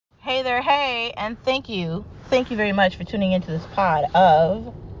Hey there, hey, and thank you very much for tuning into this pod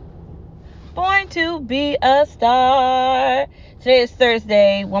of Born to Be a Star. Today is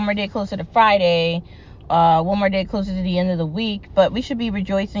Thursday, one more day closer to Friday, one more day closer to the end of the week, but we should be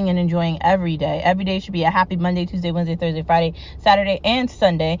rejoicing and enjoying every day. Every day should be a happy Monday, Tuesday, Wednesday, Thursday, Friday, Saturday, and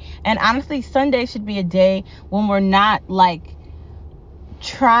Sunday. And honestly, Sunday should be a day when we're not like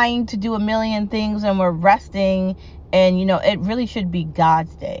trying to do a million things and we're resting, and it really should be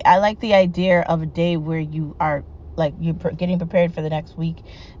God's day. I like the idea of a day where you are like you're getting prepared for the next week,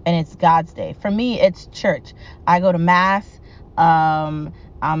 and it's God's day. For me, it's church. I go to mass. I'm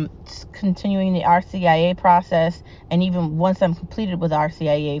continuing the RCIA process, and even once I'm completed with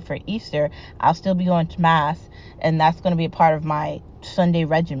RCIA for Easter, I'll still be going to mass, and that's going to be a part of my Sunday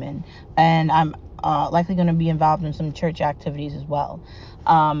regimen. And I'm likely going to be involved in some church activities as well.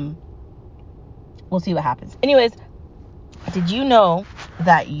 We'll see what happens. Anyways, did you know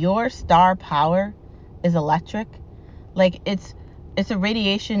that your star power is electric? Like it's a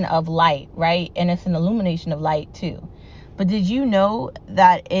radiation of light, right? And it's an illumination of light too. But did you know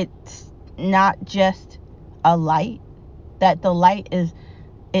that it's not just a light? That the light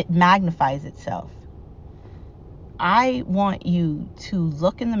it magnifies itself. I want you to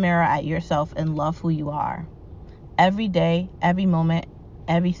look in the mirror at yourself and love who you are. Every day, every moment,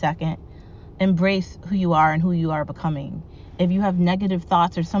 every second. Embrace who you are and who you are becoming. If you have negative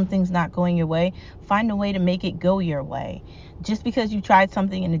thoughts or something's not going your way, find a way to make it go your way. Just because you tried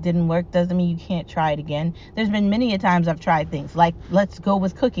something and it didn't work doesn't mean you can't try it again. There's been many a times I've tried things, like let's go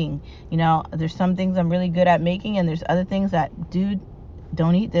with cooking. There's some things I'm really good at making, and there's other things that, dude,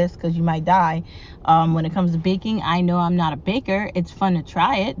 don't eat this because you might die. When it comes to baking, I know I'm not a baker. It's fun to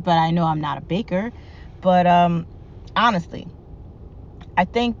try it, but I know I'm not a baker. But honestly, I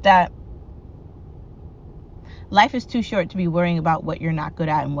think that life is too short to be worrying about what you're not good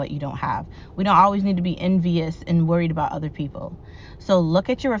at and what you don't have. We don't always need to be envious and worried about other people. So look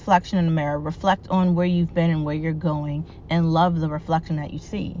at your reflection in the mirror, reflect on where you've been and where you're going, and love the reflection that you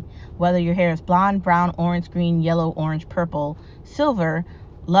see. Whether your hair is blonde, brown, orange, green, yellow, orange, purple, silver,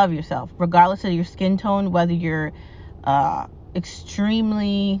 love yourself. Regardless of your skin tone, whether you're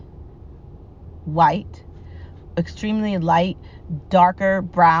extremely white, extremely light, darker,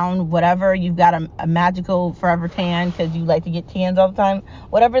 brown, whatever, you've got a magical forever tan because you like to get tans all the time.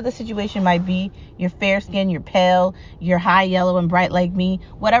 Whatever the situation might be, you're fair skin, you're pale, you're high yellow and bright like me,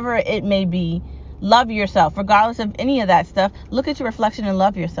 whatever it may be, love yourself. Regardless of any of that stuff, look at your reflection and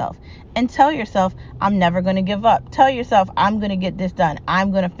love yourself. And tell yourself, I'm never going to give up. Tell yourself, I'm going to get this done.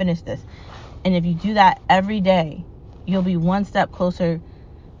 I'm going to finish this. And if you do that every day, you'll be one step closer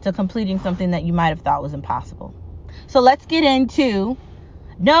to completing something that you might have thought was impossible. So let's get into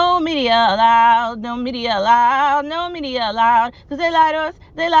no media allowed, no media allowed, no media allowed, because they lie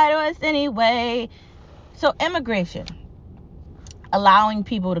to us anyway. So immigration, allowing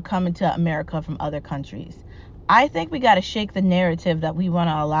people to come into America from other countries. I think we got to shake the narrative that we want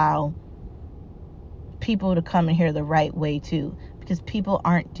to allow people to come in here the right way too, because people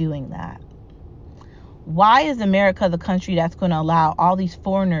aren't doing that. Why is America the country that's going to allow all these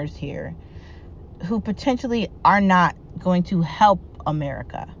foreigners here who potentially are not going to help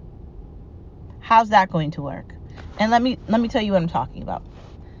America? How's that going to work? And let me tell you what I'm talking about.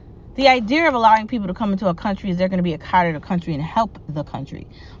 The idea of allowing people to come into a country is they're going to be a part of the country and help the country.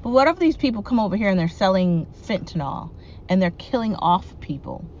 But what if these people come over here and they're selling fentanyl and they're killing off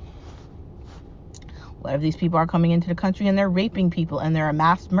people? What if these people are coming into the country and they're raping people and they're a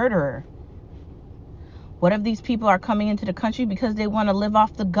mass murderer? What if these people are coming into the country because they want to live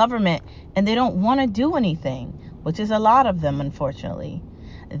off the government and they don't want to do anything, which is a lot of them, unfortunately.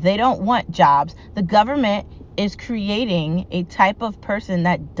 They don't want jobs. The government is creating a type of person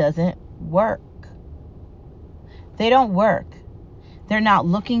that doesn't work. They don't work. They're not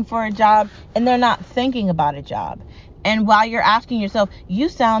looking for a job, and they're not thinking about a job. And while you're asking yourself, you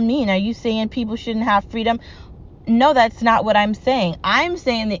sound mean. Are you saying people shouldn't have freedom? No, that's not what I'm saying. I'm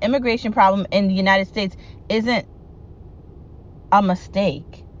saying the immigration problem in the United States isn't a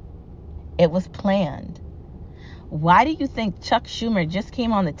mistake. It was planned. Why do you think Chuck Schumer just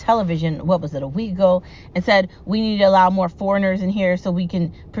came on the television, what was it, a week ago, and said we need to allow more foreigners in here so we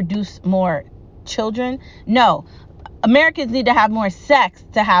can produce more children? No. Americans need to have more sex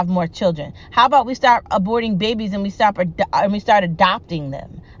to have more children. How about we start aborting babies and we start adopting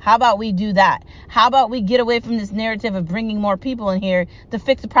them? How about we do that? How about we get away from this narrative of bringing more people in here to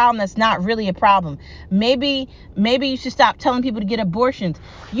fix a problem that's not really a problem? Maybe you should stop telling people to get abortions.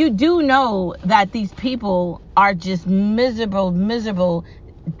 You do know that these people are just miserable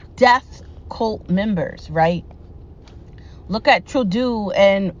death cult members, right? Look at Trudeau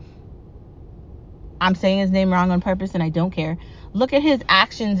and I'm saying his name wrong on purpose and I don't care. Look at his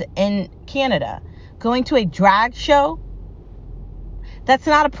actions in Canada. Going to a drag show? That's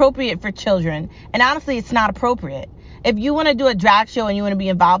not appropriate for children. And honestly, it's not appropriate. If you want to do a drag show and you want to be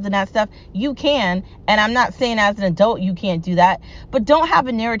involved in that stuff, you can. And I'm not saying as an adult you can't do that. But don't have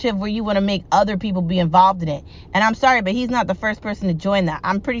a narrative where you want to make other people be involved in it. And I'm sorry, but he's not the first person to join that.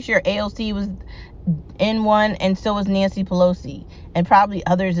 I'm pretty sure AOC was in one, and so was Nancy Pelosi, and probably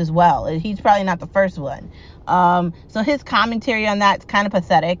others as well. He's probably not the first one. So his commentary on that's kind of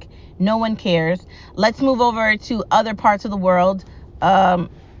pathetic. No one cares. Let's move over to other parts of the world.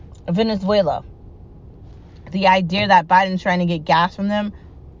 Venezuela. The idea that Biden's trying to get gas from them,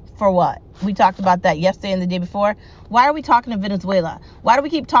 for what? We talked about that yesterday and the day before. Why are we talking to Venezuela? Why do we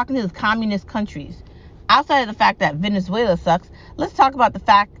keep talking to these communist countries? Outside of the fact that Venezuela sucks, let's talk about the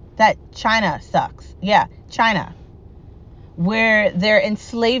fact that China sucks. Yeah, China. Where they're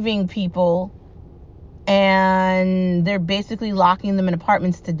enslaving people and they're basically locking them in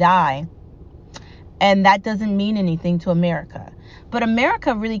apartments to die. And that doesn't mean anything to America. But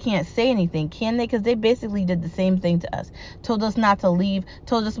America really can't say anything, can they? Because they basically did the same thing to us. Told us not to leave.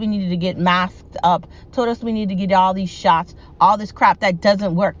 Told us we needed to get masked up. Told us we needed to get all these shots. All this crap that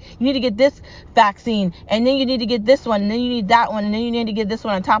doesn't work. You need to get this vaccine. And then you need to get this one. And then you need that one. And then you need to get this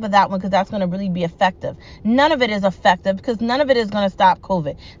one on top of that one. Because that's going to really be effective. None of it is effective. Because none of it is going to stop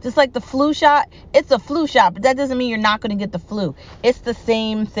COVID. Just like the flu shot. It's a flu shot. But that doesn't mean you're not going to get the flu. It's the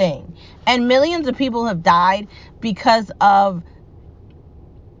same thing. And millions of people have died because of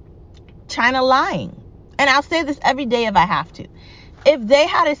China lying. And I'll say this every day if I have to. If they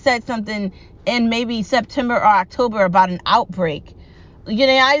had said something in maybe September or October about an outbreak, the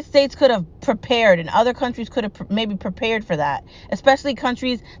United States could have prepared, and other countries could have maybe prepared for that, especially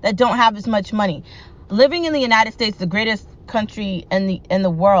countries that don't have as much money. Living in the United States, the greatest country in the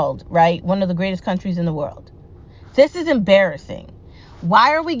world, right? One of the greatest countries in the world. This is embarrassing.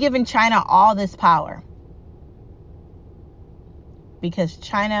 Why are we giving China all this power? Because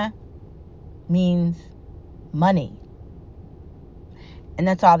China means money. And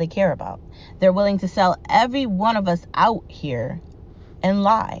that's all they care about. They're willing to sell every one of us out here and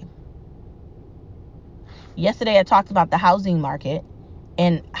lie. Yesterday I talked about the housing market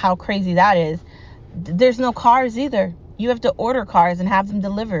and how crazy that is. There's no cars either. You have to order cars and have them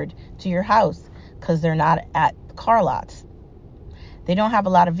delivered to your house because they're not at car lots. They don't have a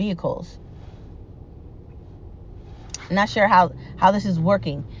lot of vehicles. I'm not sure how this is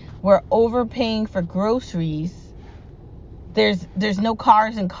working. We're overpaying for groceries. There's no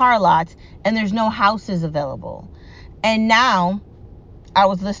cars and car lots, and there's no houses available. And now, I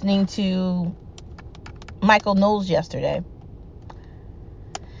was listening to Michael Knowles yesterday.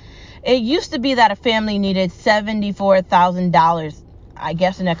 It used to be that a family needed $74,000, I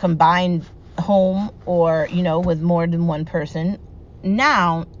guess, in a combined home or, with more than one person.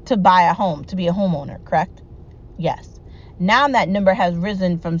 Now, to buy a home, to be a homeowner, correct? Yes. Now that number has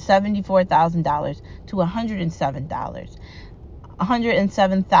risen from $74,000 to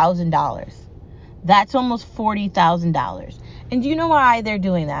 $107,000. That's almost $40,000. And do you know why they're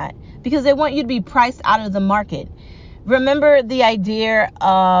doing that? Because they want you to be priced out of the market. Remember the idea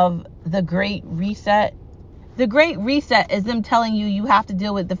of the Great Reset? The Great Reset is them telling you have to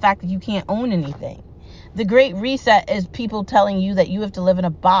deal with the fact that you can't own anything. The Great Reset is people telling you that you have to live in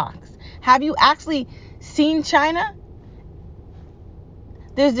a box. Have you actually seen China?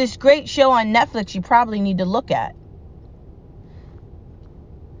 There's this great show on Netflix you probably need to look at.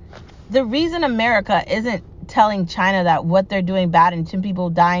 The reason America isn't telling China that what they're doing bad and 10 people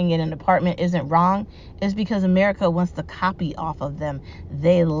dying in an apartment isn't wrong is because America wants to copy off of them.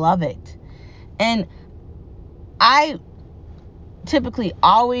 They love it. And I typically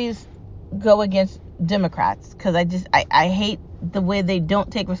always go against Democrats because I hate the way they don't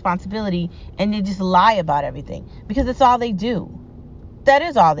take responsibility and they just lie about everything because it's all they do. That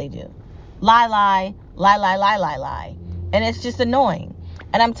is all they do. Lie, lie, lie, lie, lie, lie, lie. And it's just annoying.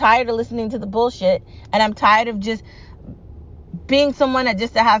 And I'm tired of listening to the bullshit. And I'm tired of just being someone that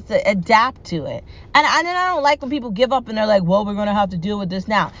just has to adapt to it. And I don't like when people give up and they're like, well, we're going to have to deal with this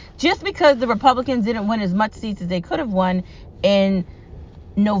now. Just because the Republicans didn't win as much seats as they could have won in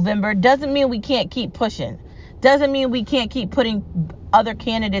November doesn't mean we can't keep pushing. Doesn't mean we can't keep putting other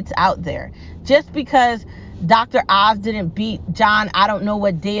candidates out there. Just because Dr. Oz didn't beat John, I don't know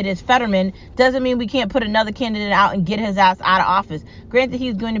what day it is, Fetterman, doesn't mean we can't put another candidate out and get his ass out of office. Granted,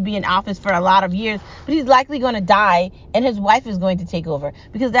 he's going to be in office for a lot of years, but he's likely going to die and his wife is going to take over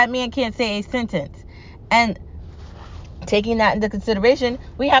because that man can't say a sentence. And taking that into consideration,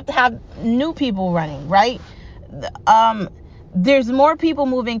 we have to have new people running, right? There's more people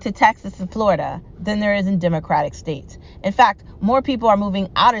moving to Texas and Florida than there is in Democratic states. In fact, more people are moving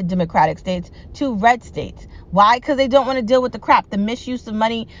out of Democratic states to red states. Why? Because they don't want to deal with the crap, the misuse of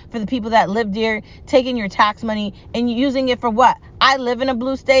money for the people that live there, taking your tax money and using it for what? I live in a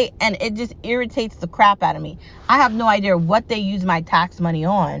blue state and it just irritates the crap out of me. I have no idea what they use my tax money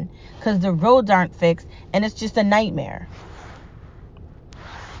on because the roads aren't fixed and it's just a nightmare.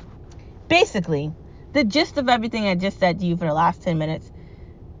 Basically, the gist of everything I just said to you for the last 10 minutes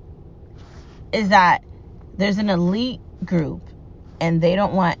is that there's an elite group and they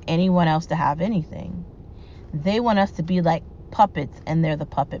don't want anyone else to have anything. They want us to be like puppets and they're the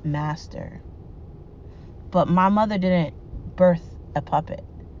puppet master. But my mother didn't birth a puppet.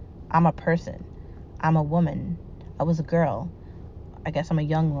 I'm a person. I'm a woman. I was a girl. I guess I'm a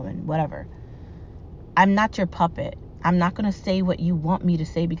young woman, whatever. I'm not your puppet. I'm not going to say what you want me to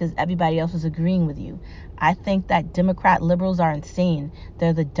say because everybody else is agreeing with you. I think that Democrat liberals are insane.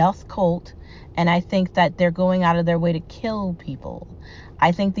 They're the dust cult, and I think that they're going out of their way to kill people.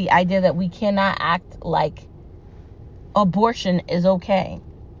 I think the idea that we cannot act like abortion is okay,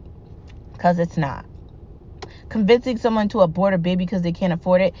 because it's not. Convincing someone to abort a baby because they can't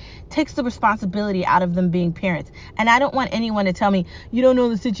afford it takes the responsibility out of them being parents. And I don't want anyone to tell me, you don't know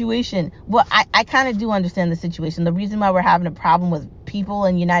the situation. Well, I kind of do understand the situation. The reason why we're having a problem with people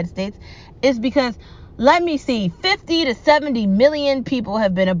in the United States is because, let me see, 50 to 70 million people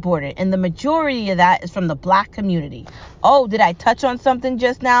have been aborted. And the majority of that is from the black community. Oh, did I touch on something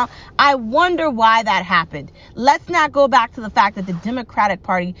just now? I wonder why that happened. Let's not go back to the fact that the Democratic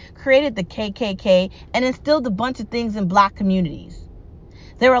Party created the KKK and instilled a bunch of things in black communities.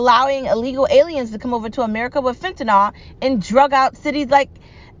 They're allowing illegal aliens to come over to America with fentanyl and drug out cities like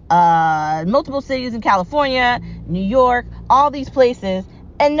multiple cities in California, New York, all these places,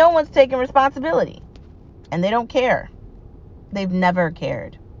 and no one's taking responsibility. And they don't care. They've never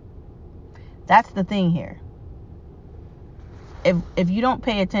cared. That's the thing here. If you don't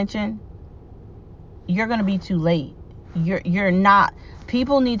pay attention, you're going to be too late. You're not.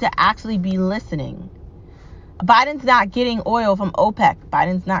 People need to actually be listening. Biden's not getting oil from OPEC.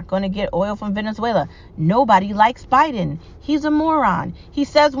 Biden's not going to get oil from Venezuela. Nobody likes Biden. He's a moron. He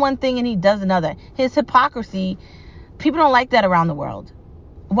says one thing and he does another. His hypocrisy, people don't like that around the world.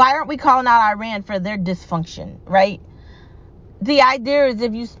 Why aren't we calling out Iran for their dysfunction, right? The idea is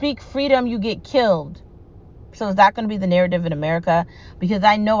if you speak freedom, you get killed. So is that going to be the narrative in America? Because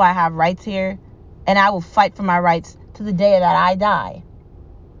I know I have rights here, and I will fight for my rights to the day that I die.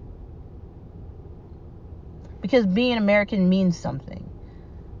 Because being American means something.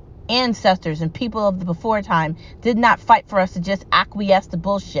 Ancestors and people of the before time did not fight for us to just acquiesce to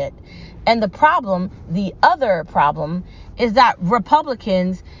bullshit. And the other problem, is that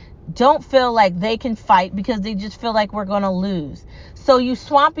Republicans don't feel like they can fight because they just feel like we're going to lose. So you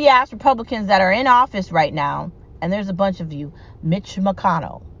swampy ass Republicans that are in office right now, and there's a bunch of you, Mitch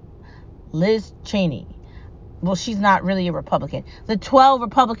McConnell, Liz Cheney. Well, she's not really a Republican. The 12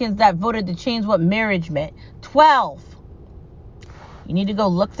 Republicans that voted to change what marriage meant. 12. You need to go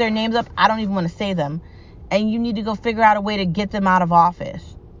look their names up. I don't even want to say them. And you need to go figure out a way to get them out of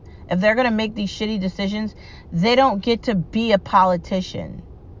office. If they're going to make these shitty decisions, they don't get to be a politician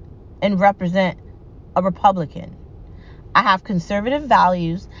and represent a Republican. I have conservative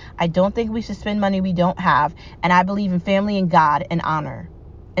values. I don't think we should spend money we don't have. And I believe in family and God and honor.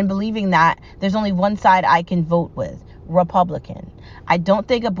 And believing that there's only one side I can vote with, Republican. I don't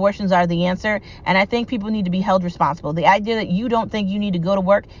think abortions are the answer, and I think people need to be held responsible. The idea that you don't think you need to go to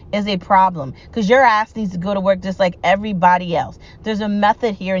work is a problem, because your ass needs to go to work just like everybody else. There's a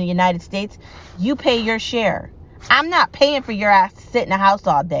method here in the United States. You pay your share. I'm not paying for your ass to sit in a house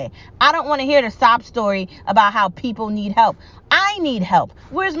all day. I don't want to hear the sob story about how people need help. I need help.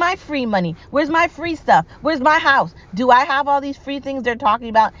 Where's my free money? Where's my free stuff? Where's my house? Do I have all these free things they're talking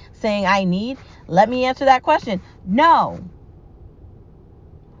about saying I need? Let me answer that question. No.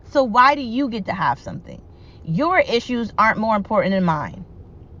 So why do you get to have something? Your issues aren't more important than mine.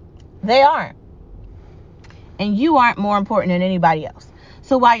 They aren't. And you aren't more important than anybody else.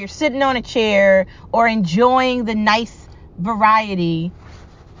 So while you're sitting on a chair or enjoying the nice variety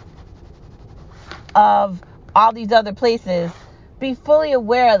of all these other places, be fully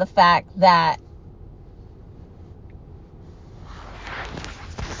aware of the fact that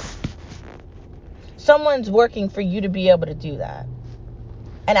someone's working for you to be able to do that.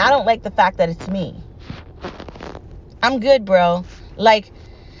 And I don't like the fact that it's me. I'm good, bro. Like,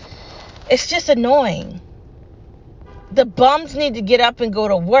 it's just annoying. The bums need to get up and go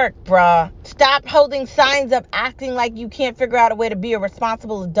to work, bruh. Stop holding signs up acting like you can't figure out a way to be a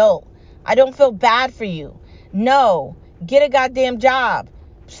responsible adult. I don't feel bad for you. No, Get a goddamn job.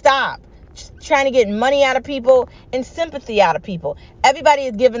 Stop trying to get money out of people and sympathy out of people. Everybody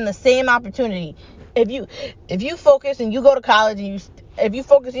is given the same opportunity. If you focus and you go to college, and if you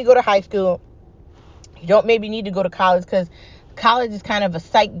focus and you go to high school, you don't maybe need to go to college, because college is kind of a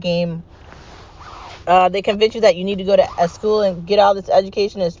psych game. They convince you that you need to go to a school and get all this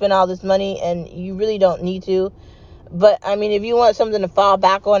education and spend all this money, and you really don't need to. But I mean, if you want something to fall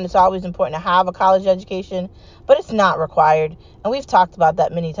back on, it's always important to have a college education, but it's not required. And we've talked about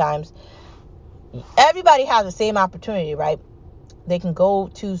that many times. Everybody has the same opportunity, right? They can go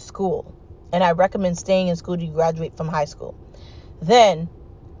to school, and I recommend staying in school till you graduate from high school. Then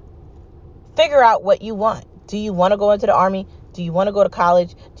figure out what you want. Do you want to go into the Army? Do you want to go to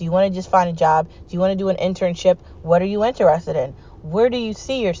college? Do you want to just find a job? Do you want to do an internship? What are you interested in? Where do you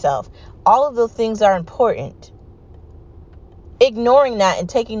see yourself? All of those things are important. Ignoring that and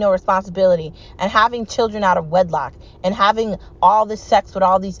taking no responsibility and having children out of wedlock and having all this sex with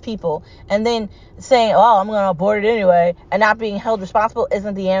all these people and then saying, oh, I'm going to abort it anyway, and not being held responsible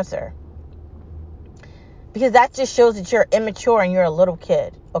isn't the answer. Because that just shows that you're immature and you're a little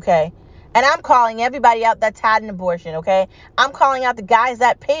kid, okay? And I'm calling everybody out that's had an abortion, okay? I'm calling out the guys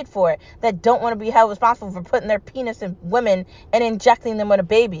that paid for it, that don't want to be held responsible for putting their penis in women and injecting them with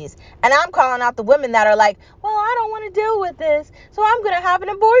babies. And I'm calling out the women that are like, well, I don't want to deal with this, so I'm going to have an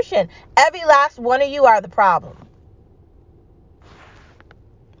abortion. Every last one of you are the problem.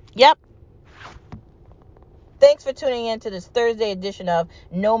 Yep. Thanks for tuning in to this Thursday edition of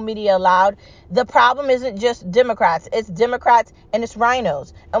No Media Allowed. The problem isn't just Democrats. It's Democrats and it's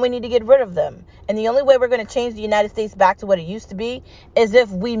rhinos. And we need to get rid of them. And the only way we're going to change the United States back to what it used to be is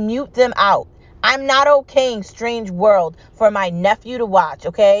if we mute them out. I'm not okaying Strange World for my nephew to watch,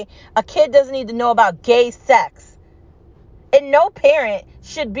 okay? A kid doesn't need to know about gay sex. And no parent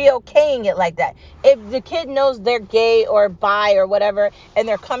should be okaying it like that. If the kid knows they're gay or bi or whatever and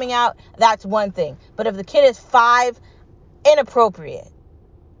they're coming out, that's one thing. But if the kid is 5, inappropriate.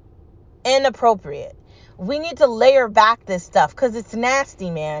 We need to layer back this stuff because it's nasty,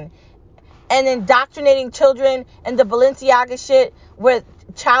 man. And indoctrinating children and the Balenciaga shit with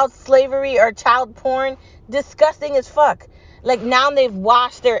child slavery or child porn, disgusting as fuck. Like, now they've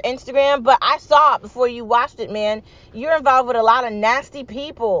washed their Instagram, but I saw it before you watched it, man. You're involved with a lot of nasty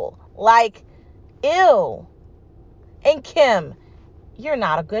people. Like, ew. And Kim, you're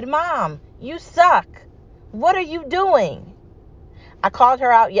not a good mom. You suck. What are you doing? I called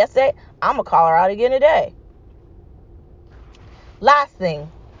her out yesterday. I'm going to call her out again today. Last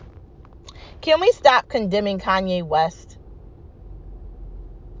thing. Can we stop condemning Kanye West?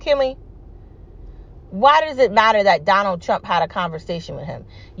 Can we? Why does it matter that Donald Trump had a conversation with him?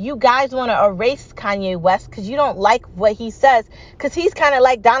 You guys want to erase Kanye West because you don't like what he says, because he's kind of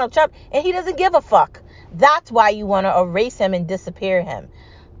like Donald Trump and he doesn't give a fuck. That's why you want to erase him and disappear him.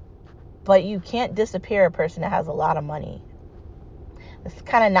 But you can't disappear a person that has a lot of money. That's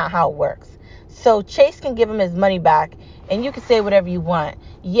kind of not how it works. So Chase can give him his money back and you can say whatever you want.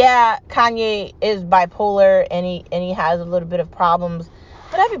 Yeah, Kanye is bipolar and he has a little bit of problems,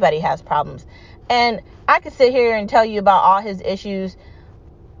 but everybody has problems. And I could sit here and tell you about all his issues,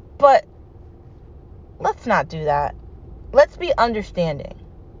 but let's not do that. Let's be understanding.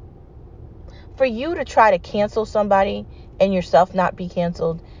 For you to try to cancel somebody and yourself not be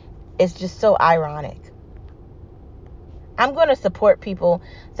canceled is just so ironic. I'm going to support people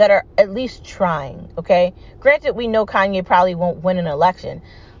that are at least trying, okay? Granted, we know Kanye probably won't win an election,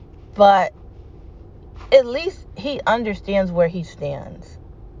 but at least he understands where he stands.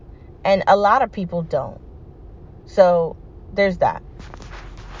 And a lot of people don't. So there's that.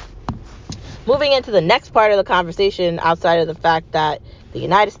 Moving into the next part of the conversation, outside of the fact that the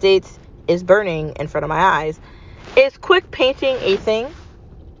United States is burning in front of my eyes, is quick painting a thing?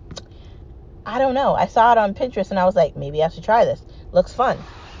 I don't know. I saw it on Pinterest and I was like, maybe I should try this. Looks fun.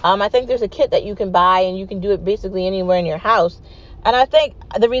 I think there's a kit that you can buy and you can do it basically anywhere in your house. And I think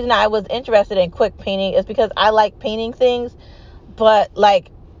the reason I was interested in quick painting is because I like painting things, but like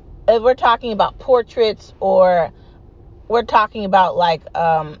if we're talking about portraits or we're talking about like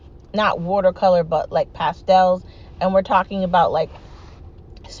not watercolor but like pastels, and we're talking about like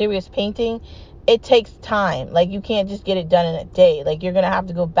serious painting, it takes time. Like, you can't just get it done in a day. Like, you're gonna have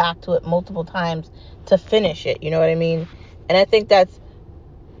to go back to it multiple times to finish it, you know what I mean? And I think that's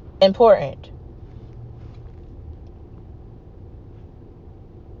important.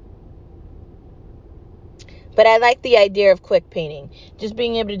 But I like the idea of quick painting. Just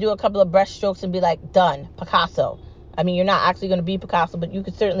being able to do a couple of brush strokes and be like, done, Picasso. I mean, you're not actually going to be Picasso, but you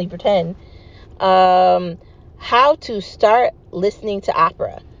could certainly pretend. How to start listening to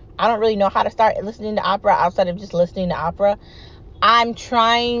opera. I don't really know how to start listening to opera outside of just listening to opera. I'm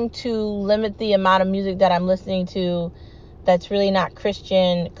trying to limit the amount of music that I'm listening to that's really not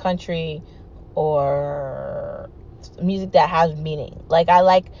Christian, country, or music that has meaning. Like, I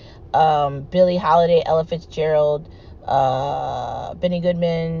like Billie Holiday, Ella Fitzgerald, Benny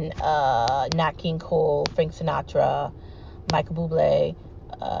Goodman, Nat King Cole, Frank Sinatra, Michael Bublé,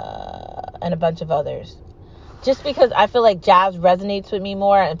 and a bunch of others. Just because I feel like jazz resonates with me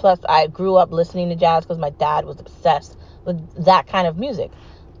more, and plus I grew up listening to jazz because my dad was obsessed with that kind of music.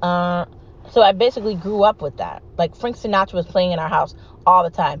 So I basically grew up with that. Like, Frank Sinatra was playing in our house all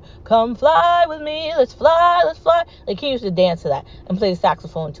the time. Come fly with me, let's fly, let's fly. Like, he used to dance to that and play the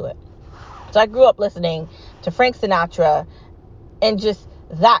saxophone to it. So I grew up listening to Frank Sinatra and just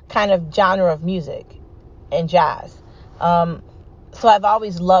that kind of genre of music and jazz. So I've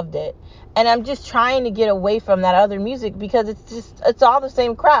always loved it. And I'm just trying to get away from that other music because it's all the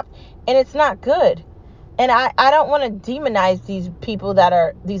same crap and it's not good. And I don't want to demonize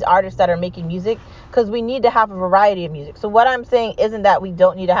these artists that are making music, because we need to have a variety of music. So what I'm saying isn't that we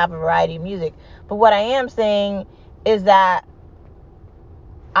don't need to have a variety of music, but what I am saying is that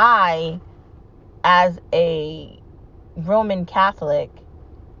I, as a Roman Catholic,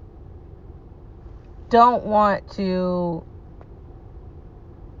 don't want to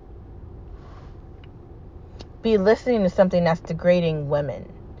be listening to something that's degrading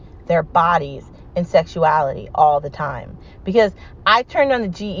women, their bodies, and sexuality all the time. Because I turned on the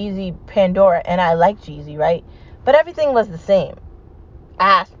G-Eazy Pandora, and I like G-Eazy, right? But everything was the same.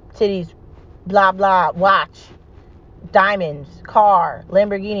 Ass, titties, blah, blah, watch, diamonds, car,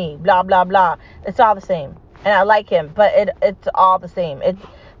 Lamborghini, blah, blah, blah. It's all the same. And I like him, but it's all the same.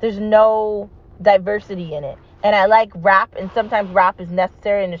 There's no diversity in it. And I like rap, and sometimes rap is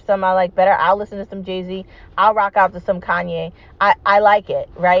necessary, and there's some I like better. I'll listen to some Jay-Z. I'll rock out to some Kanye. I like it,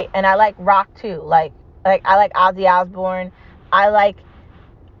 right? And I like rock too. Like I like Ozzy Osbourne. I like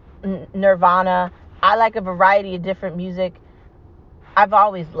Nirvana. I like a variety of different music. I've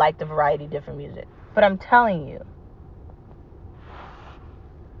always liked a variety of different music. But I'm telling you,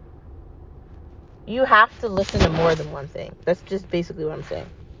 you have to listen to more than one thing. That's just basically what I'm saying.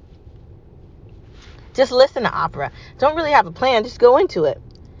 Just listen to opera. Don't really have a plan. Just go into it.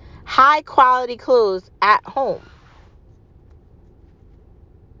 High quality clothes at home.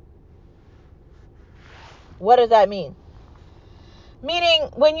 What does that mean? Meaning,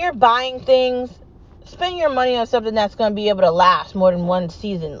 when you're buying things, spend your money on something that's going to be able to last more than one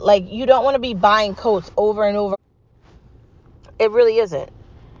season. Like, you don't want to be buying coats over and over. It really isn't.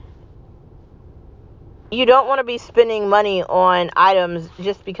 You don't want to be spending money on items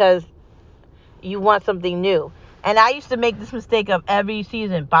just because you want something new. And I used to make this mistake of every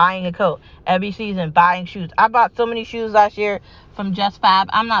season buying a coat, every season buying shoes. I bought so many shoes last year from Just Fab.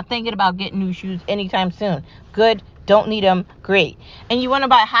 I'm not thinking about getting new shoes anytime soon. Good, don't need them, great. And you want to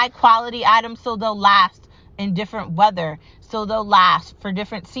buy high quality items so they'll last in different weather, so they'll last for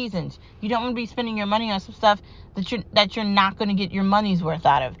different seasons. You don't want to be spending your money on some stuff that you're not going to get your money's worth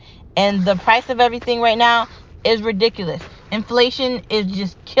out of. And the price of everything right now is ridiculous. Inflation is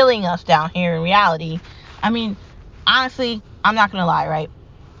just killing us down here in reality. I mean, honestly, I'm not going to lie, right?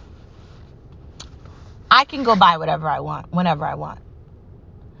 I can go buy whatever I want, whenever I want.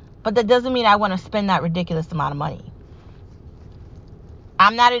 But that doesn't mean I want to spend that ridiculous amount of money.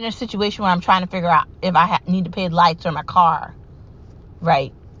 I'm not in a situation where I'm trying to figure out if I need to pay lights or my car,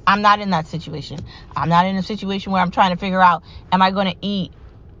 right? I'm not in that situation. I'm not in a situation where I'm trying to figure out, am I going to eat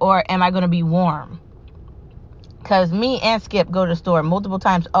or am I going to be warm? Because me and Skip go to the store multiple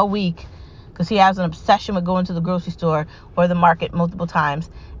times a week, because he has an obsession with going to the grocery store or the market multiple times.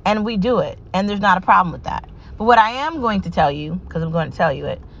 And we do it. And there's not a problem with that. But what I am going to tell you, because I'm going to tell you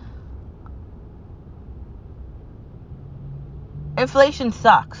it, inflation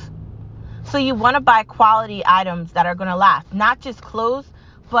sucks. So you want to buy quality items that are going to last. Not just clothes,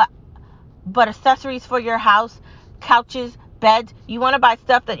 but accessories for your house, couches, beds. You want to buy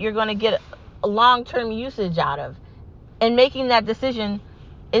stuff that you're going to get a long-term usage out of. And making that decision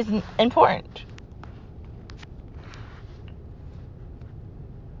is important.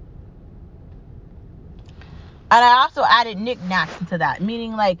 And I also added knickknacks into that,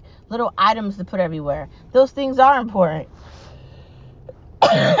 meaning like little items to put everywhere. Those things are important.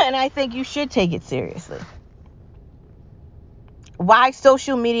 And I think you should take it seriously. Why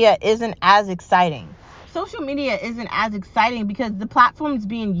social media isn't as exciting? Social media isn't as exciting because the platform is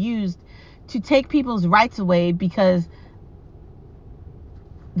being used to take people's rights away because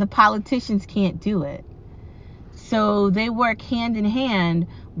the politicians can't do it. So they work hand in hand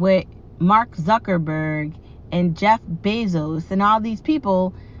with Mark Zuckerberg and Jeff Bezos and all these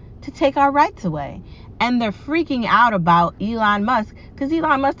people to take our rights away. And they're freaking out about Elon Musk because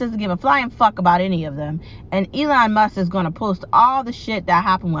Elon Musk doesn't give a flying fuck about any of them. And Elon Musk is going to post all the shit that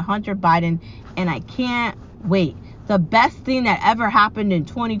happened with Hunter Biden. And I can't wait. The best thing that ever happened in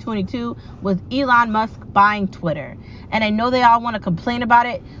 2022 was Elon Musk buying Twitter. And I know they all want to complain about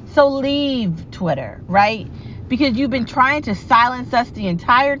it. So leave Twitter, right? Because you've been trying to silence us the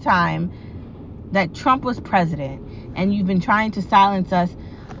entire time that Trump was president. And you've been trying to silence us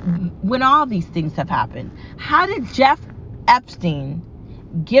when all these things have happened. How did Jeff Epstein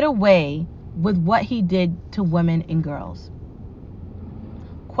get away with what he did to women and girls?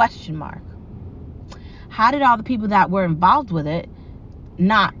 Question mark. How did all the people that were involved with it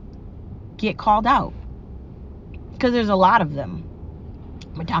not get called out? Because there's a lot of them.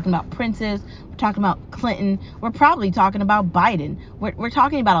 We're talking about princes. We're talking about Clinton. We're probably talking about Biden. We're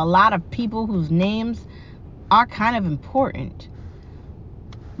talking about a lot of people whose names are kind of important.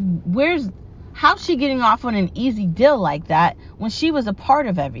 How's she getting off on an easy deal like that when she was a part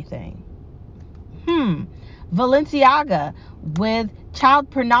of everything? Balenciaga with child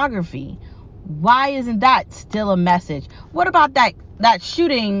pornography. Why isn't that still a message? What about that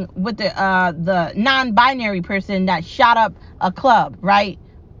shooting with the non-binary person that shot up a club, right?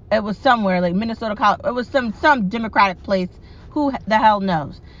 It was somewhere like Minnesota. It was some Democratic place. Who the hell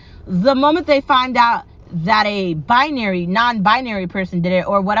knows? The moment they find out that a non-binary person did it,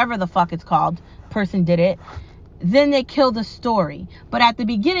 or whatever the fuck it's called, person did it, then they kill the story. But at the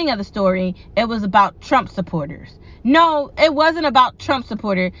beginning of the story, it was about Trump supporters. No, it wasn't about Trump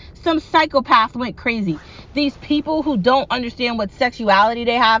supporter. Some psychopath went crazy. These people who don't understand what sexuality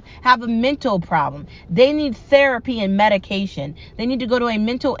they have a mental problem. They need therapy and medication. They need to go to a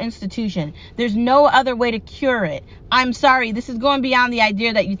mental institution. There's no other way to cure it. I'm sorry, this is going beyond the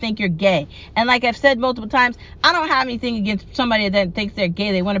idea that you think you're gay. And like I've said multiple times, I don't have anything against somebody that thinks they're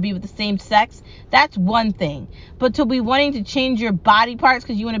gay. They want to be with the same sex. That's one thing. But to be wanting to change your body parts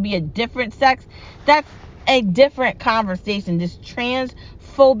because you want to be a different sex, that's a different conversation. This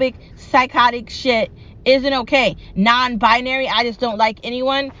transphobic, psychotic shit isn't okay. Non-binary, I just don't like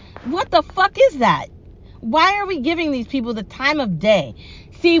anyone. What the fuck is that? Why are we giving these people the time of day?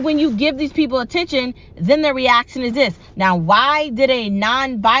 See, when you give these people attention, then their reaction is this. Now, why did a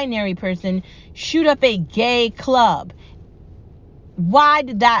non-binary person shoot up a gay club? Why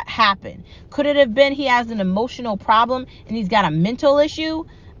did that happen? Could it have been he has an emotional problem and he's got a mental issue?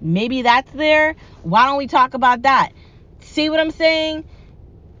 Maybe that's there. Why don't we talk about that? See what I'm saying?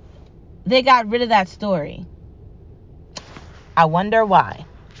 They got rid of that story. I wonder why.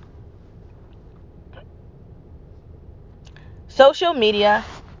 Social media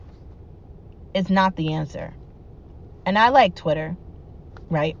is not the answer. And I like Twitter,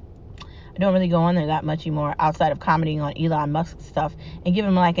 right? I don't really go on there that much anymore outside of commenting on Elon Musk stuff and giving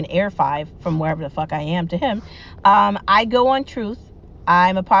him like an air 5 from wherever the fuck I am to him. I go on Truth.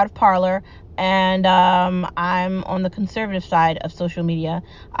 I'm a part of Parler, and I'm on the conservative side of social media.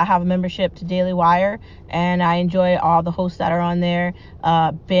 I have a membership to Daily Wire, and I enjoy all the hosts that are on there.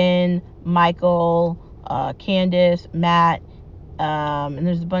 Ben, Michael, Candace, Matt, and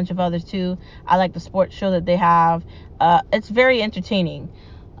there's a bunch of others too. I like the sports show that they have. It's very entertaining.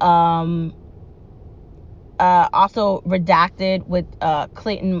 Also Redacted with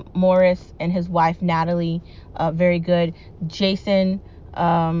Clayton Morris and his wife Natalie, very good. Jason's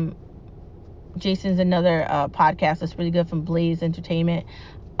another podcast that's really good from Blaze Entertainment.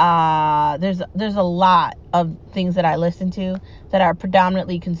 There's a lot of things that I listen to that are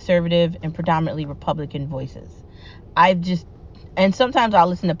predominantly conservative and predominantly Republican voices. And sometimes I'll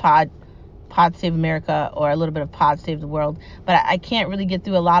listen to Pod Save America or a little bit of Pod Save the World, but I can't really get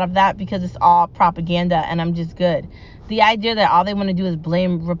through a lot of that because it's all propaganda and I'm just good. The idea that all they want to do is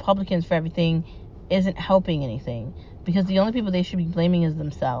blame Republicans for everything isn't helping anything, because the only people they should be blaming is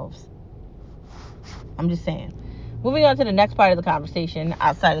themselves. I'm just saying. Moving on to the next part of the conversation,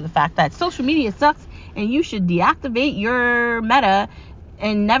 outside of the fact that social media sucks and you should deactivate your Meta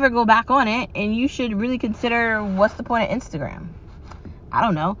and never go back on it, and you should really consider what's the point of Instagram. I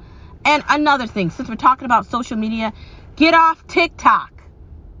don't know. And another thing, since we're talking about social media, get off TikTok.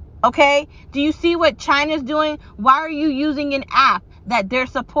 Okay? Do you see what China's doing? Why are you using an app that they're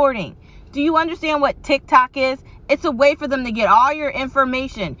supporting? Do you understand what TikTok is? It's a way for them to get all your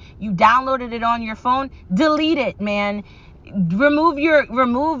information. You downloaded it on your phone. Delete it, man. Remove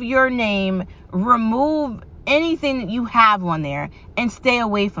your name. Remove anything that you have on there and stay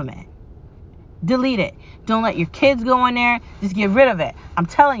away from it. Delete it. Don't let your kids go in there. Just get rid of it. I'm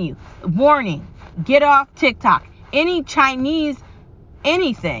telling you. Warning. Get off TikTok. Any Chinese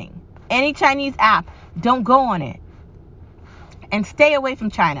app, don't go on it. And stay away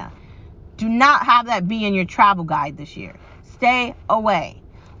from China. Do not have that be in your travel guide this year. Stay away.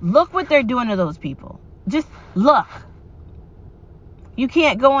 Look what they're doing to those people. Just look. You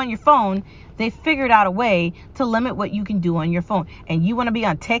can't go on your phone. They figured out a way to limit what you can do on your phone. And you want to be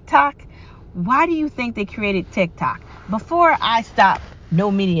on TikTok? Why do you think they created TikTok? Before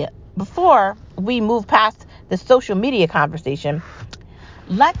we move past the social media conversation,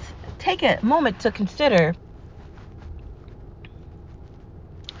 let's take a moment to consider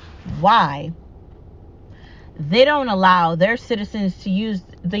why they don't allow their citizens to use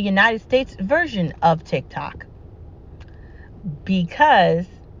the United States version of TikTok. Because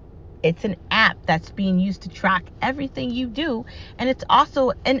it's an app that's being used to track everything you do, and it's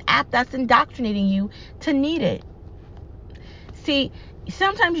also an app that's indoctrinating you to need it. See,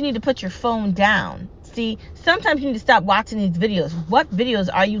 sometimes you need to put your phone down. See, sometimes you need to stop watching these videos. What videos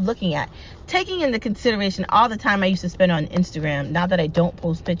are you looking at? Taking into consideration all the time I used to spend on Instagram, not that I don't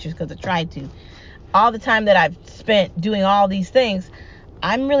post pictures because I tried to, all the time that I've spent doing all these things,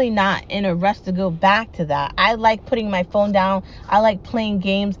 I'm really not in a rush to go back to that. I like putting my phone down. I like playing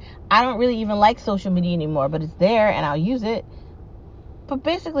games. I don't really even like social media anymore, but it's there and I'll use it. But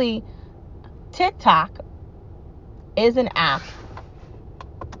basically, TikTok is an app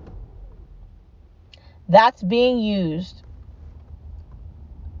that's being used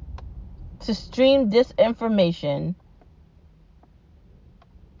to stream disinformation,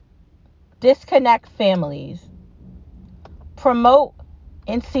 disconnect families, promote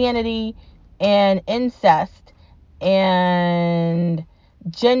insanity and incest and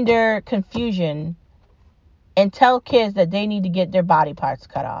gender confusion, and tell kids that they need to get their body parts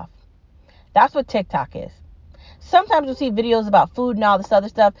cut off. That's what TikTok is. Sometimes you'll see videos about food and all this other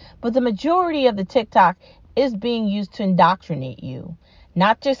stuff, but the majority of the TikTok is being used to indoctrinate you.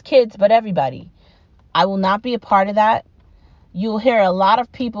 Not just kids, but everybody. I will not be a part of that. You'll hear a lot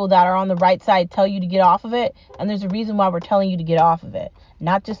of people that are on the right side tell you to get off of it, and there's a reason why we're telling you to get off of it.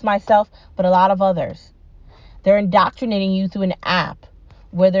 Not just myself, but a lot of others. They're indoctrinating you through an app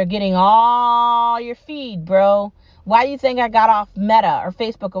where they're getting all your feed, bro. Why do you think I got off Meta or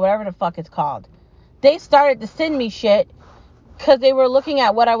Facebook or whatever the fuck it's called? They started to send me shit because they were looking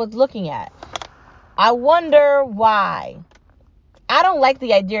at what I was looking at. I wonder why. I don't like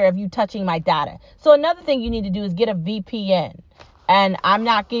the idea of you touching my data. So another thing you need to do is get a VPN. And I'm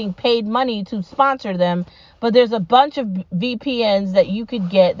not getting paid money to sponsor them, but there's a bunch of VPNs that you could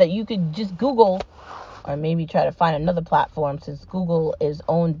get, that you could just Google, or maybe try to find another platform since Google is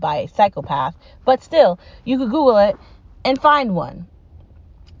owned by a psychopath. But still, you could Google it and find one.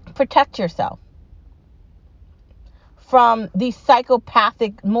 Protect yourself from these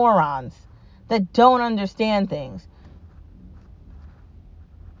psychopathic morons that don't understand things.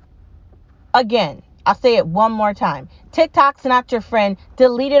 Again, I'll say it one more time. TikTok's not your friend.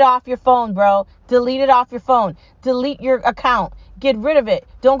 Delete it off your phone, bro. Delete it off your phone. Delete your account. Get rid of it.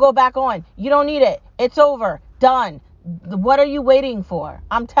 Don't go back on. You don't need it. It's over. Done. What are you waiting for?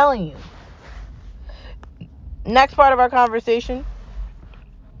 I'm telling you. Next part of our conversation.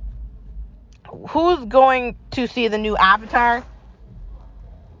 Who's going to see the new Avatar?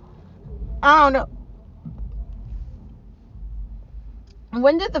 I don't know.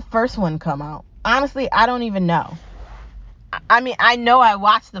 When did the first one come out? Honestly, I don't even know. I mean, I know I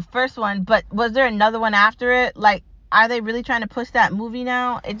watched the first one, but was there another one after it? Like, are they really trying to push that movie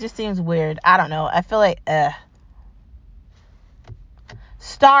now? It just seems weird. I don't know. I feel like,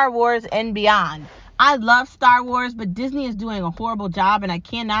 Star Wars and beyond. I love Star Wars, but Disney is doing a horrible job, and I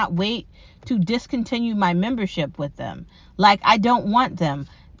cannot wait to discontinue my membership with them. Like, I don't want them.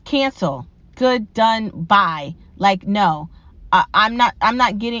 Cancel. Good, done, bye. Like, no. I'm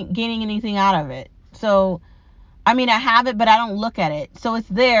not gaining anything out of it. So, I mean, I have it, but I don't look at it. So it's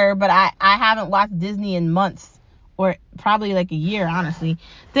there, but I haven't watched Disney in months, or probably like a year, honestly.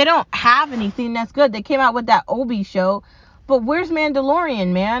 They don't have anything that's good. They came out with that Obi show, but where's Mandalorian,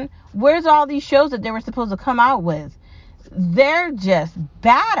 man? Where's all these shows that they were supposed to come out with? They're just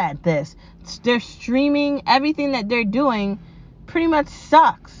bad at this. They're streaming. Everything that they're doing pretty much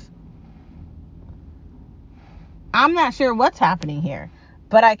sucks. I'm not sure what's happening here,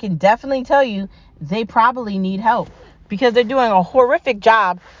 but I can definitely tell you they probably need help because they're doing a horrific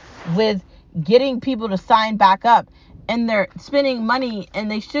job with getting people to sign back up, and they're spending money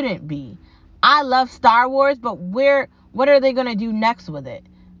and they shouldn't be. I love Star Wars, but what are they going to do next with it?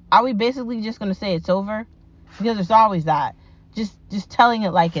 Are we basically just going to say it's over? Because there's always that. Just telling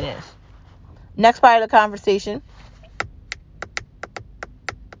it like it is. Next part of the conversation.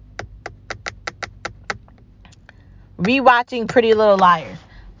 Rewatching Pretty Little Liars.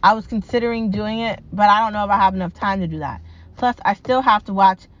 I was considering doing it, but I don't know if I have enough time to do that. Plus, I still have to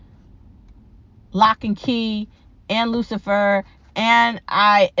watch Lock and Key and Lucifer. And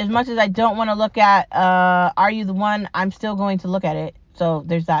as much as I don't want to look at Are You the One, I'm still going to look at it. So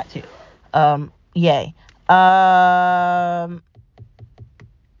there's that too. Yay. I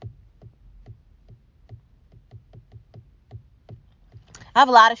have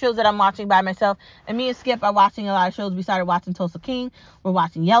a lot of shows that I'm watching by myself. And me and Skip are watching a lot of shows. We started watching Tulsa King. We're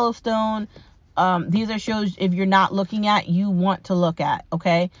watching Yellowstone. These are shows, if you're not looking at, you want to look at.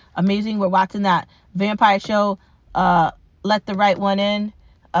 Okay? Amazing. We're watching that vampire show, Let the Right One In.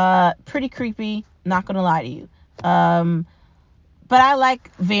 Pretty creepy. Not going to lie to you. But I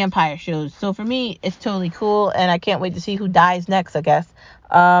like vampire shows. So for me, it's totally cool. And I can't wait to see who dies next, I guess.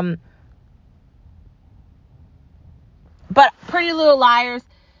 But Pretty Little Liars,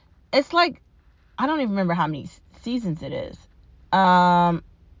 it's like, I don't even remember how many seasons it is.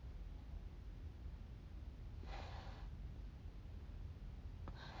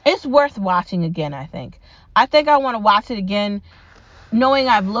 It's worth watching again, I think. I think I want to watch it again, knowing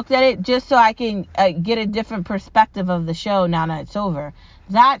I've looked at it, just so I can get a different perspective of the show now that it's over.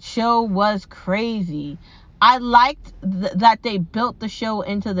 That show was crazy. I liked that they built the show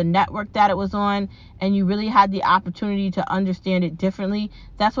into the network that it was on, and you really had the opportunity to understand it differently.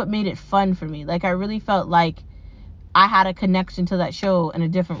 That's what made it fun for me. Like, I really felt like I had a connection to that show in a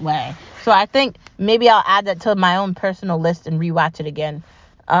different way. So I think maybe I'll add that to my own personal list and rewatch it again.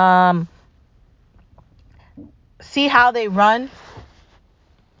 See How They Run.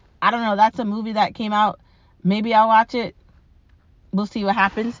 I don't know. That's a movie that came out. Maybe I'll watch it. We'll see what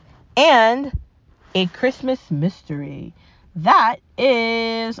happens. And A Christmas Mystery. That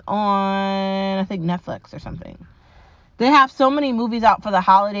is on, I think, Netflix or something. They have so many movies out for the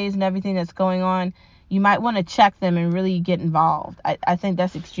holidays and everything that's going on. You might want to check them and really get involved. I think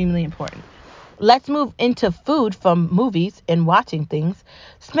that's extremely important. Let's move into food from movies and watching things.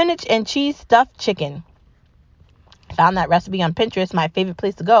 Spinach and cheese stuffed chicken. Found that recipe on Pinterest, my favorite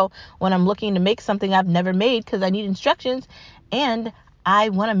place to go when I'm looking to make something I've never made because I need instructions and I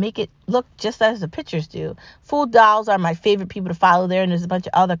want to make it look just as the pictures do. Food Dolls are my favorite people to follow there, and there's a bunch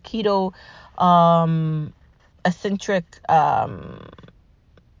of other keto eccentric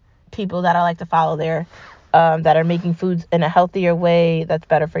people that I like to follow there, that are making foods in a healthier way that's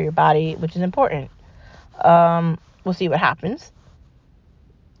better for your body, which is important. We'll see what happens.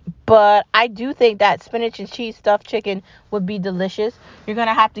 But I do think that spinach and cheese stuffed chicken would be delicious. You're going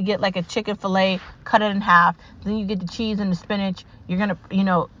to have to get like a chicken fillet, cut it in half. Then you get the cheese and the spinach. You're going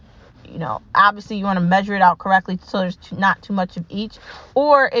to, obviously you want to measure it out correctly so there's not too much of each.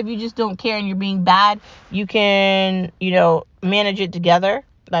 Or if you just don't care and you're being bad, you can, manage it together.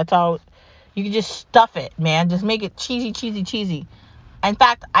 That's all. You can just stuff it, man. Just make it cheesy, cheesy, cheesy. In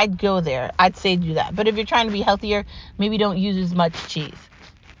fact, I'd go there. I'd say do that. But if you're trying to be healthier, maybe don't use as much cheese.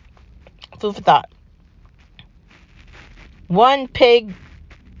 Food for thought. One pig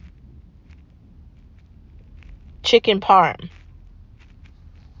chicken parm.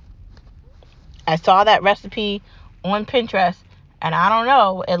 I saw that recipe on Pinterest, and I don't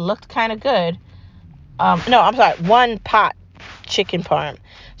know, it looked kind of good. No, I'm sorry, one pot chicken parm.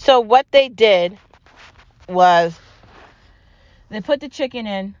 So what they did was they put the chicken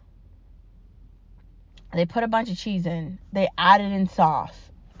in, they put a bunch of cheese in, they added in sauce,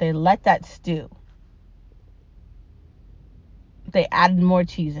 they let that stew. They added more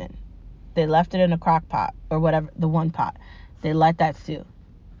cheese in. They left it in a crock pot or whatever, the one pot. They let that stew.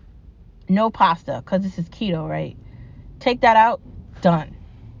 No pasta, because this is keto, right? Take that out, done.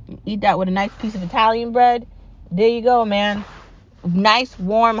 Eat that with a nice piece of Italian bread. There you go, man. Nice,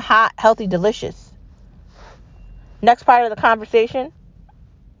 warm, hot, healthy, delicious. Next part of the conversation.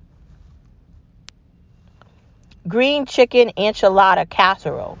 Green chicken enchilada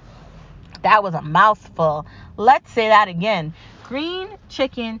casserole. That was a mouthful. Let's say that again. Green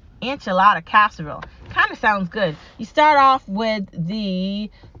chicken enchilada casserole. Kind of sounds good. You start off with the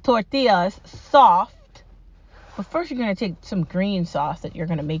tortillas soft. But first you're going to take some green sauce that you're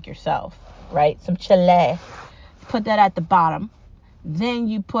going to make yourself, right? Some chile. Put that at the bottom. Then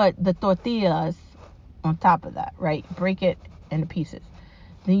you put the tortillas on top of that, right? Break it into pieces.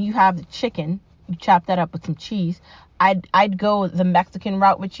 Then you have the chicken. You chop that up with some cheese. I'd go the Mexican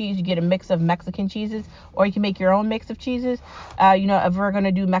route with cheese. You get a mix of Mexican cheeses, or you can make your own mix of cheeses. If we're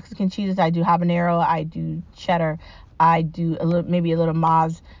gonna do Mexican cheeses, I do habanero, I do cheddar, I do maybe a little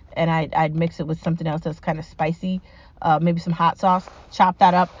Maz, and I'd mix it with something else that's kind of spicy, maybe some hot sauce. Chop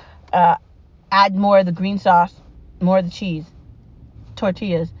that up. Add more of the green sauce, more of the cheese,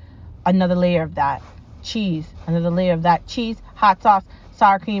 tortillas, another layer of that, cheese, another layer of that, cheese, hot sauce,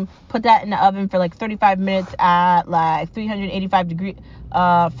 sour cream, put that in the oven for like 35 minutes at like 385 degree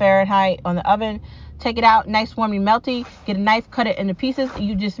Fahrenheit on the oven. Take it out, nice warmy melty. Get a knife, cut it into pieces.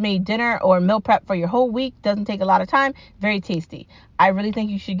 You just made dinner or meal prep for your whole week. Doesn't take a lot of time. Very tasty. I really think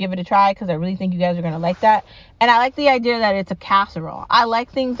you should give it a try because I really think you guys are going to like that. And I like the idea that it's a casserole. I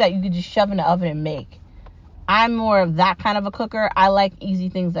like things that you could just shove in the oven and make. I'm more of that kind of a cooker. I like easy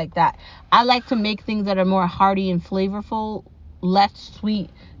things like that. I like to make things that are more hearty and flavorful, less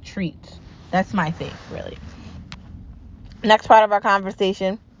sweet treats. That's my thing, really. Next part of our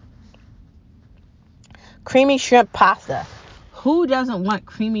conversation. Creamy shrimp pasta. Who doesn't want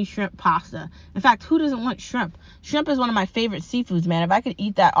creamy shrimp pasta? In fact, who doesn't want shrimp? Shrimp is one of my favorite seafoods, man. If I could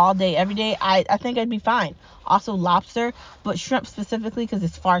eat that all day, every day, I think I'd be fine. Also lobster, but shrimp specifically because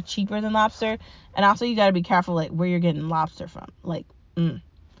it's far cheaper than lobster. And also you got to be careful like where you're getting lobster from.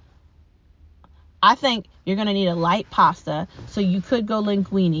 I think you're going to need a light pasta. So you could go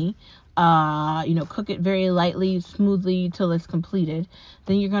linguine. Cook it very lightly, smoothly till it's completed.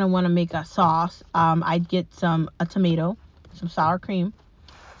 Then you're going to want to make a sauce. I'd get a tomato, some sour cream,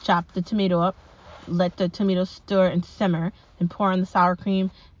 chop the tomato up, let the tomato stir and simmer, and pour in the sour cream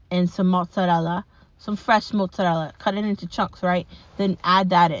and some mozzarella, some fresh mozzarella. Cut it into chunks, right? Then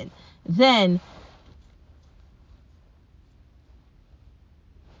add that in. Then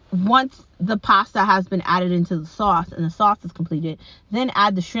once the pasta has been added into the sauce and the sauce is completed, then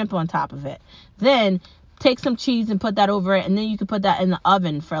add the shrimp on top of it. Then take some cheese and put that over it, and then you can put that in the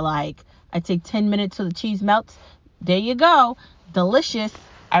oven for I'd say 10 minutes till the cheese melts. There you go. Delicious.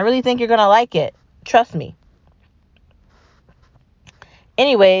 I really think you're going to like it. Trust me.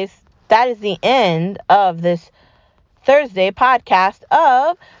 Anyways, that is the end of this Thursday podcast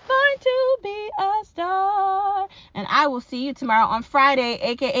of Going to Be a Star. And I will see you tomorrow on Friday,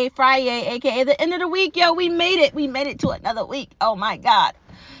 aka Friday, aka the end of the week. Yo, we made it. We made it to another week. Oh my God.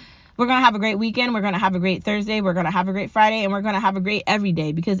 We're going to have a great weekend. We're going to have a great Thursday. We're going to have a great Friday. And we're going to have a great every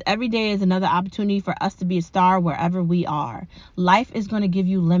day, because every day is another opportunity for us to be a star wherever we are. Life is going to give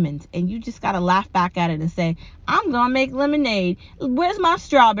you lemons, and you just got to laugh back at it and say, I'm going to make lemonade. Where's my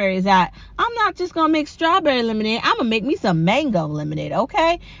strawberries at? I'm not just going to make strawberry lemonade. I'm going to make me some mango lemonade,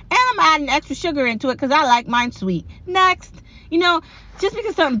 okay? And I'm adding extra sugar into it because I like mine sweet. Next. Just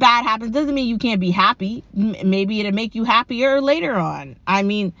because something bad happens doesn't mean you can't be happy. Maybe it'll make you happier later on.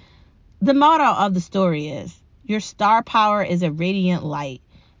 The motto of the story is, your star power is a radiant light.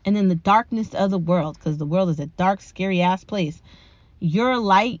 And in the darkness of the world, because the world is a dark, scary ass place, your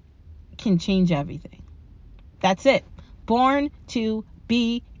light can change everything. That's it. Born to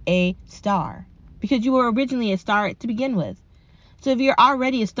be a star. Because you were originally a star to begin with. So if you're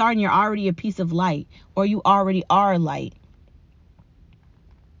already a star and you're already a piece of light, or you already are light,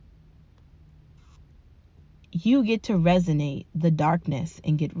 you get to resonate the darkness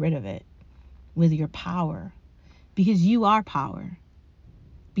and get rid of it with your power, because you are power,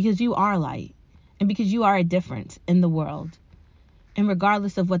 because you are light, and because you are a difference in the world. And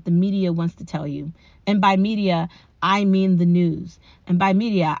regardless of what the media wants to tell you, and by media I mean the news, and by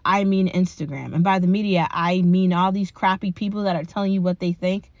media I mean Instagram, and by the media I mean all these crappy people that are telling you what they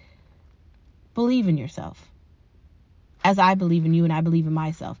think, believe in yourself, as I believe in you and I believe in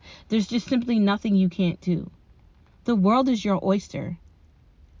myself. There's just simply nothing you can't do. The world is your oyster,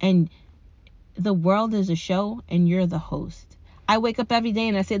 and the world is a show, and you're the host. I wake up every day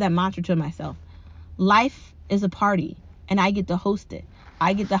and I say that mantra to myself. Life is a party, and I get to host it.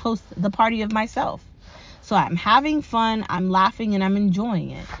 I get to host the party of myself. So I'm having fun, I'm laughing, and I'm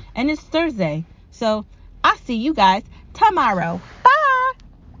enjoying it. And it's Thursday, so I'll see you guys tomorrow. Bye!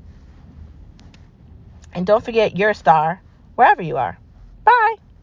 And don't forget, you're a star wherever you are. Bye!